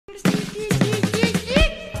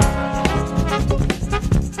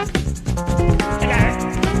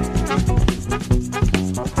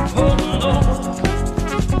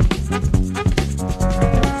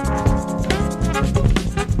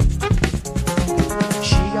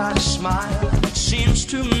smile, it seems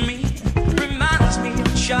to me, reminds me of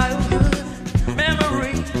childhood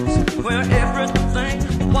memories where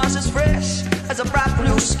everything was as fresh as a bright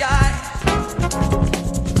blue sky.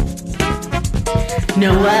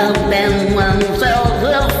 No open one saw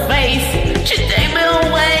her face. She take me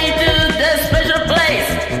away to that special place,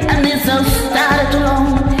 and it's so started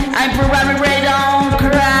alone. I'm probably